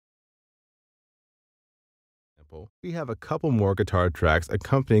example, we have a couple more guitar tracks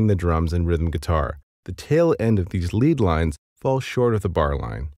accompanying the drums and rhythm guitar. The tail end of these lead lines falls short of the bar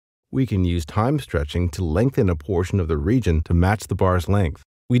line. We can use time stretching to lengthen a portion of the region to match the bar's length.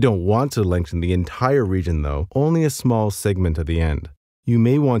 We don't want to lengthen the entire region though, only a small segment at the end. You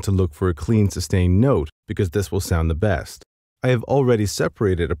may want to look for a clean sustained note because this will sound the best. I have already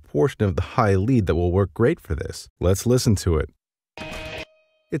separated a portion of the high lead that will work great for this. Let's listen to it.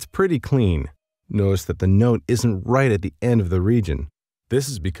 It's pretty clean. Notice that the note isn't right at the end of the region. This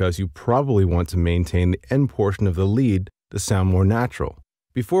is because you probably want to maintain the end portion of the lead to sound more natural.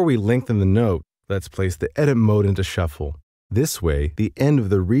 Before we lengthen the note, let's place the edit mode into shuffle. This way, the end of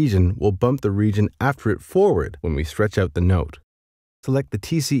the region will bump the region after it forward when we stretch out the note. Select the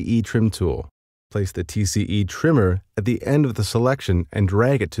TCE trim tool. Place the TCE trimmer at the end of the selection and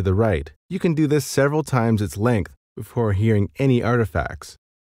drag it to the right. You can do this several times its length before hearing any artifacts.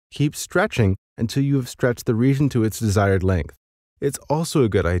 Keep stretching until you have stretched the region to its desired length. It's also a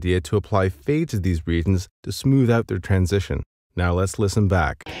good idea to apply fade to these regions to smooth out their transition. Now let's listen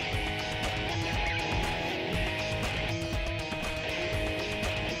back.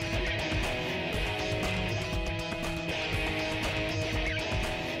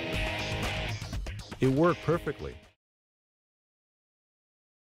 It worked perfectly.